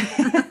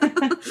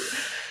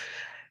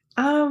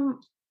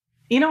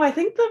 I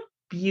think the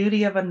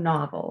beauty of a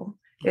novel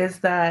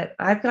is that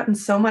I've gotten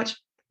so much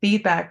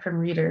feedback from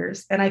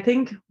readers. And I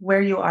think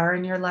where you are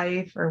in your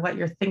life or what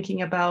you're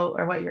thinking about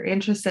or what you're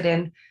interested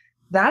in,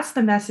 that's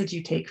the message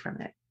you take from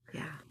it.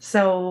 Yeah.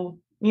 So,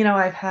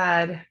 I've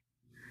had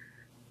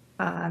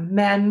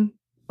men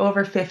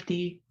over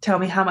 50 tell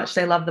me how much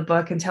they love the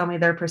book and tell me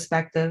their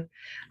perspective.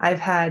 I've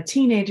had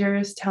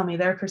teenagers tell me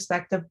their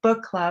perspective,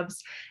 book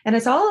clubs, and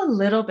it's all a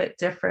little bit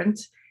different.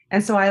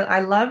 And so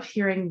I love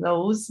hearing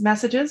those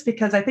messages,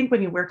 because I think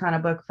when you work on a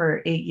book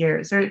for 8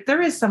 years,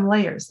 there is some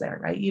layers there,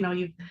 right?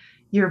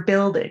 You're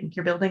building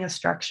a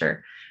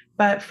structure.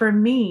 But for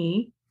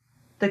me,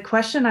 the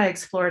question I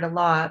explored a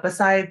lot,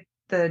 beside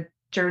the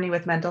journey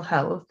with mental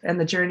health and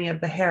the journey of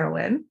the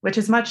heroine, which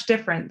is much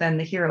different than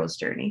the hero's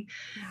journey,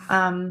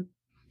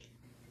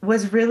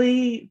 was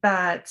really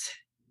that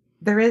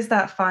there is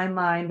that fine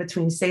line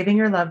between saving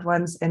your loved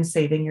ones and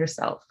saving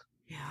yourself.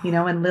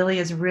 And Lily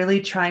is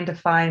really trying to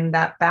find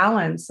that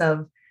balance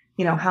of,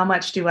 how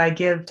much do I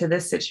give to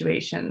this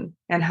situation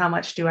and how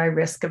much do I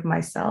risk of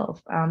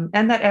myself?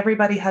 And that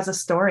everybody has a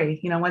story.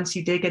 Once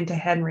you dig into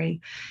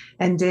Henry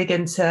and dig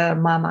into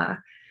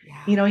Mama,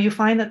 you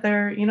find that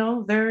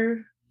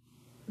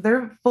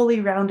they're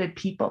fully rounded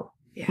people.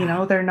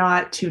 They're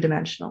not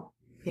two-dimensional.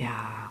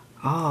 Yeah.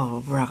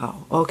 Oh,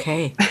 wow.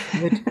 Okay.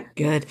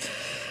 Good.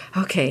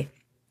 Okay.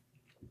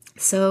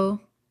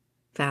 So,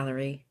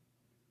 Valerie,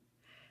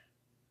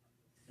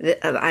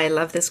 I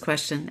love this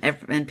question,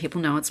 and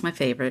people know it's my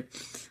favorite.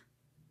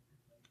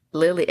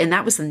 Lily, and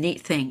that was the neat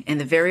thing in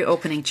the very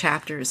opening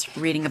chapters,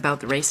 reading about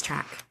the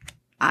racetrack,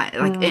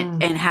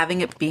 and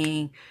having it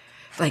being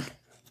like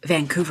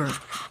Vancouver,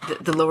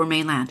 the Lower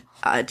Mainland.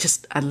 I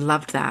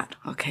loved that.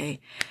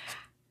 Okay,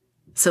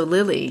 so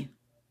Lily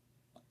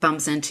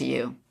bumps into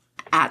you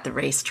at the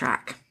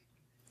racetrack.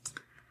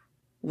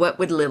 What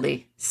would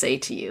Lily say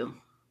to you?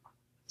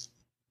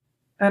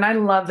 And I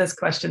love this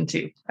question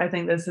too. I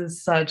think this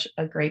is such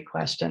a great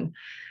question.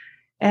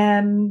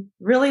 And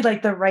really,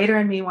 like, the writer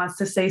in me wants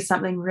to say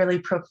something really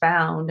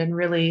profound and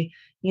really,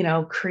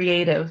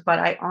 creative. But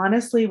I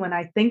honestly, when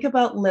I think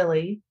about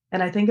Lily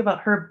and I think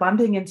about her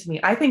bumping into me,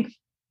 I think,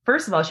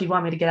 first of all, she'd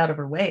want me to get out of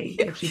her way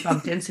if she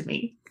bumped into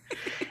me.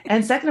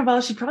 And second of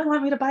all, she'd probably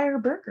want me to buy her a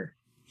burger.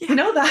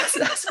 Yeah.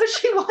 That's what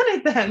she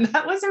wanted then.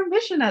 That was her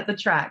mission at the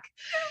track.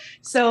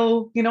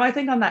 So, I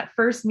think on that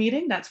first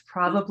meeting, that's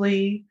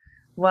probably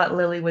what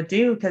Lily would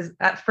do, because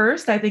at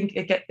first I think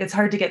it's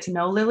hard to get to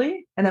know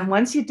Lily, and then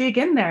once you dig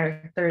in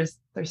there, there's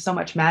so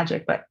much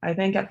magic. But I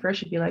think at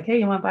first she'd be like, "Hey,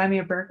 you want to buy me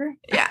a burger?"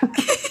 Yeah.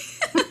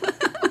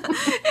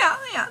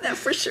 yeah, that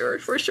for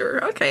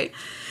sure. Okay,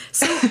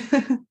 so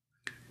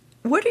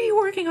what are you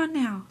working on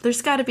now?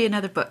 There's got to be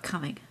another book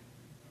coming.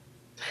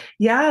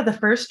 Yeah, the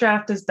first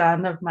draft is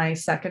done of my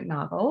second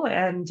novel,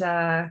 and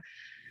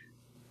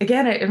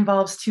again, it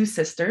involves two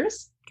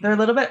sisters. They're a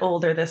little bit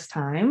older this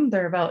time.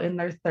 They're about in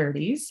their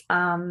 30s.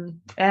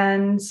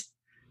 And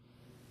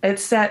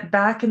it's set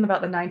back in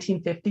about the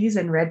 1950s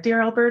in Red Deer,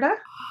 Alberta.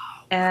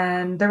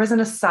 And there was an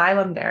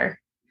asylum there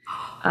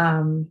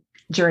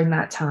during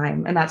that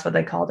time. And that's what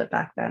they called it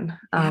back then,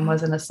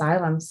 was an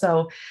asylum.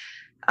 So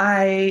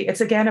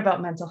it's again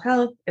about mental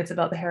health. It's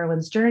about the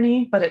heroine's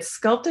journey, but it's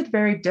sculpted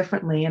very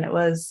differently. And it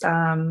was,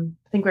 I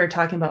think we were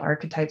talking about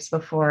archetypes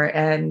before,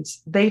 and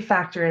they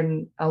factor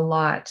in a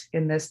lot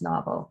in this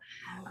novel.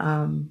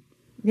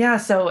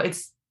 So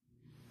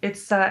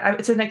it's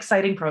an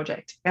exciting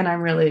project, and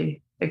I'm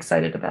really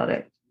excited about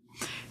it.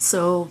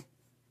 So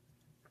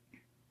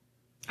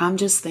I'm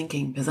just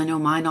thinking, because I know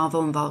my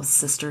novel involves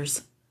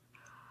sisters.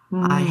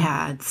 I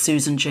had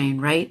Susan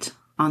Jane Wright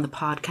on the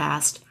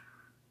podcast.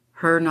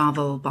 Her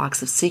novel,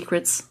 Box of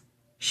Secrets,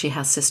 she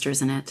has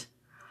sisters in it.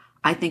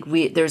 I think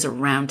there's a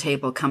round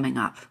table coming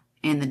up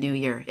in the new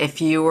year.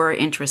 If you are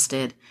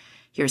interested,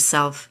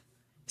 yourself,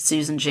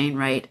 Susan Jane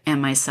Wright,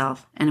 and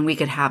myself, and we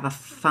could have a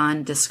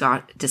fun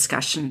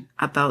discussion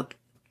about,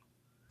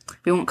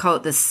 we won't call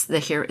it it's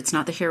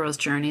not the hero's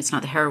journey, it's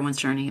not the heroine's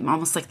journey,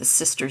 almost like the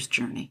sister's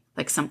journey.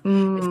 Like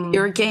if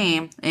you're a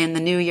game in the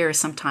new year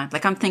sometime,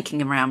 like I'm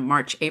thinking around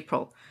March,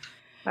 April.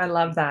 I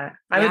love that.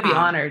 I would be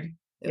honored.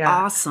 Yeah.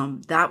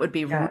 Awesome. That would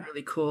be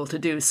really cool to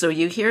do. So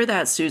you hear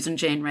that, Susan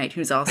Jane Wright,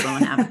 who's also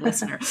an avid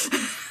listener.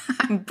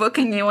 I'm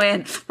booking you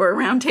in for a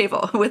round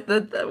table with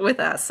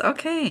us.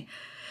 Okay.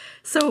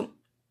 So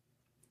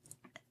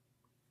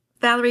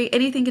Valerie,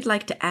 anything you'd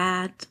like to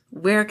add?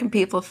 Where can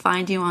people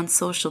find you on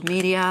social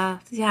media?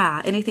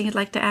 Yeah, anything you'd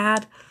like to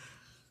add?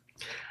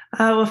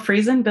 Well,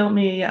 Friesen built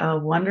me a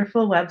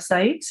wonderful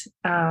website.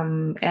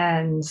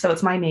 And so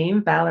it's my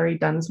name,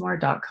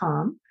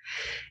 valeriedunsmore.com.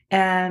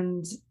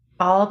 And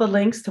all the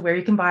links to where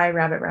you can buy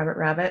Rabbit, Rabbit,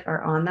 Rabbit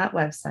are on that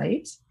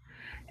website.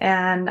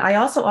 And I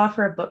also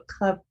offer a book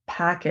club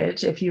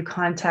package if you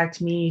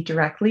contact me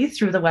directly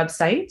through the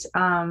website.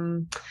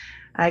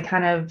 I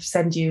kind of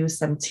send you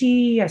some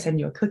tea, I send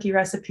you a cookie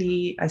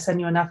recipe, I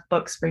send you enough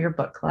books for your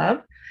book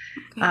club.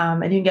 Okay.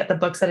 And you can get the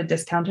books at a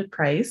discounted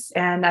price.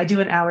 And I do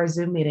an hour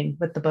Zoom meeting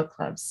with the book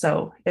club.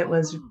 So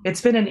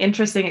it's been an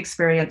interesting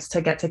experience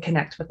to get to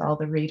connect with all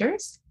the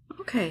readers.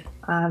 Okay.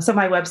 So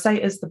my website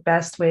is the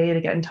best way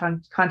to get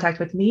in contact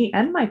with me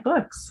and my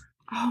books.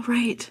 All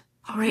right.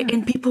 Yeah.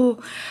 And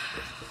people,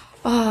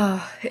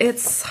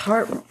 it's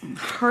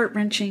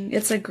heart-wrenching.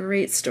 It's a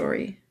great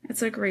story.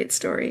 And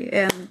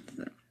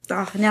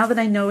now that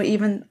I know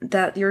even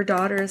that your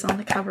daughter is on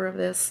the cover of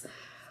this,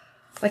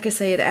 like I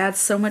say, it adds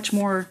so much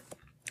more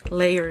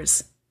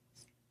layers.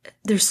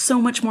 There's so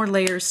much more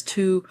layers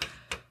to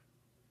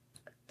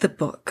the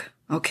book,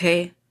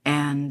 okay?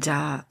 And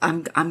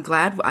I'm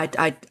glad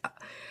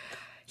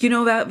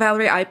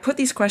Valerie, I put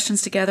these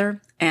questions together,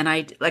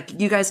 and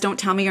you guys don't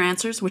tell me your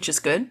answers, which is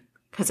good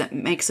because it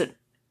makes it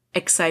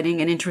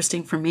exciting and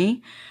interesting for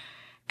me.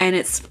 And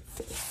it's,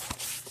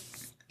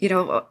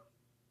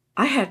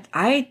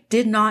 I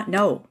did not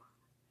know.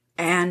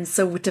 And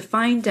so to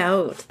find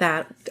out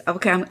that,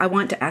 okay, I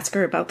want to ask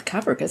her about the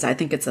cover because I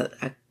think it's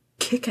a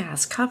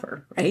kick-ass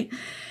cover, right?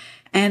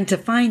 And to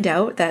find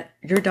out that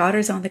your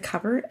daughter's on the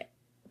cover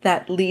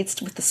that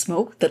leads with the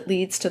smoke, that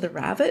leads to the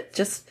rabbit,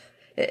 just,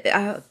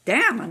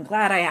 damn, I'm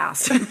glad I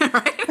asked.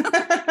 Right?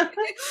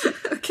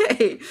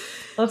 Okay.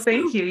 Well,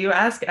 thank you. You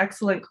ask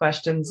excellent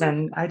questions,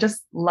 and I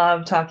just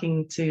love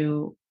talking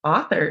to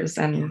authors.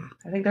 And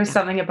I think there's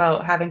something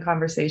about having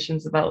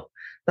conversations about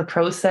the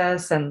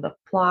process and the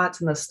plots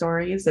and the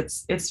stories.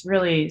 It's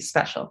really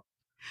special.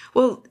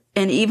 Well,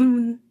 and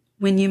even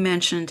when you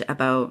mentioned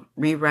about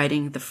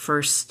rewriting the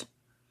first,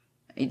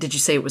 did you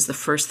say it was the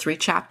first 3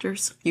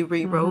 chapters you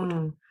rewrote?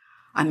 Mm-hmm.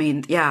 I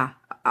mean, yeah,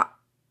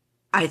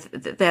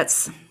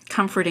 that's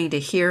comforting to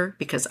hear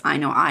because I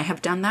know I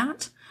have done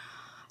that.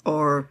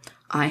 Or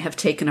I have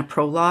taken a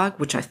prologue,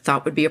 which I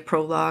thought would be a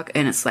prologue,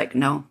 and it's like,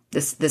 no,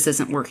 this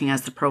isn't working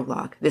as the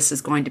prologue. This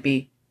is going to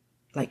be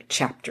like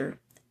chapter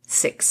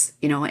 6,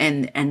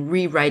 and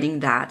rewriting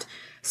that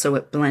so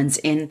it blends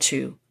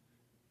into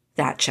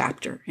that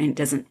chapter and it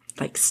doesn't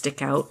like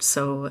stick out.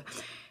 So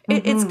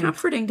it's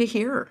comforting to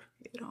hear,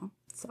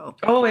 so.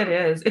 Oh, it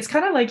is. It's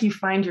kind of like you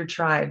find your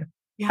tribe.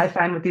 Yeah. I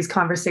find with these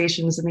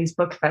conversations and these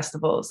book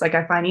festivals, like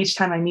I find each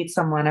time I meet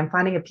someone, I'm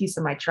finding a piece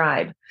of my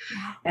tribe.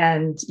 Yeah.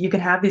 And you can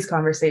have these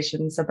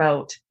conversations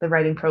about the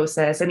writing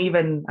process and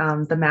even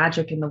the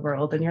magic in the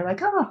world. And you're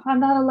like, oh,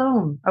 I'm not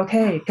alone.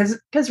 Okay.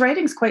 Because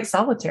writing's quite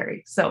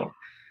solitary. So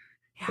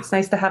it's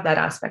nice to have that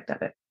aspect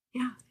of it.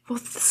 Yeah. Well,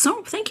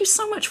 thank you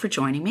so much for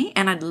joining me.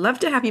 And I'd love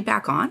to have you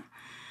back on.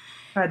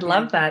 I'd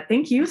love that.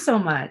 Thank you so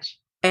much.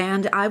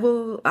 And I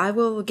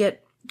will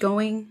get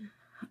going.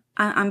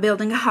 I'm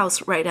building a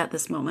house right at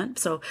this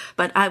moment.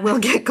 But I will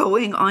get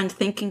going on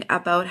thinking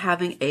about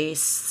having a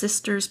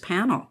sisters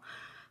panel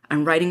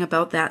and writing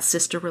about that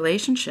sister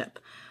relationship.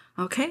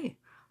 Okay.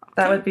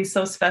 That would be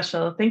so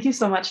special. Thank you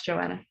so much,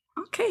 Joanna.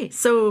 Okay.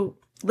 So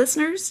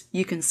listeners,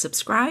 you can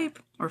subscribe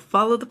or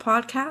follow the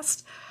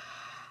podcast.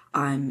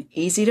 I'm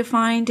easy to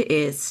find.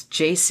 It's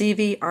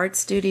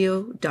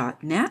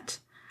jcvartstudio.net.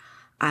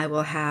 I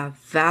will have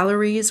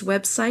Valerie's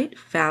website,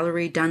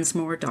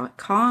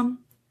 valeriedunsmore.com.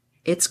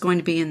 It's going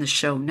to be in the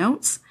show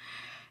notes.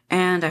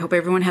 And I hope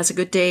everyone has a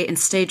good day and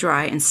stay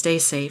dry and stay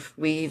safe.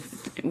 We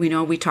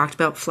know we talked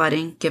about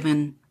flooding,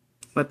 given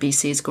what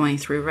BC is going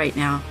through right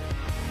now.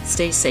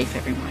 Stay safe,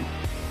 everyone.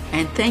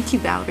 And thank you,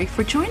 Valerie,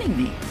 for joining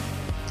me.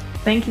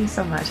 Thank you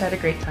so much. I had a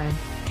great time.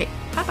 Okay,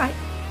 bye-bye.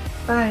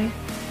 Bye.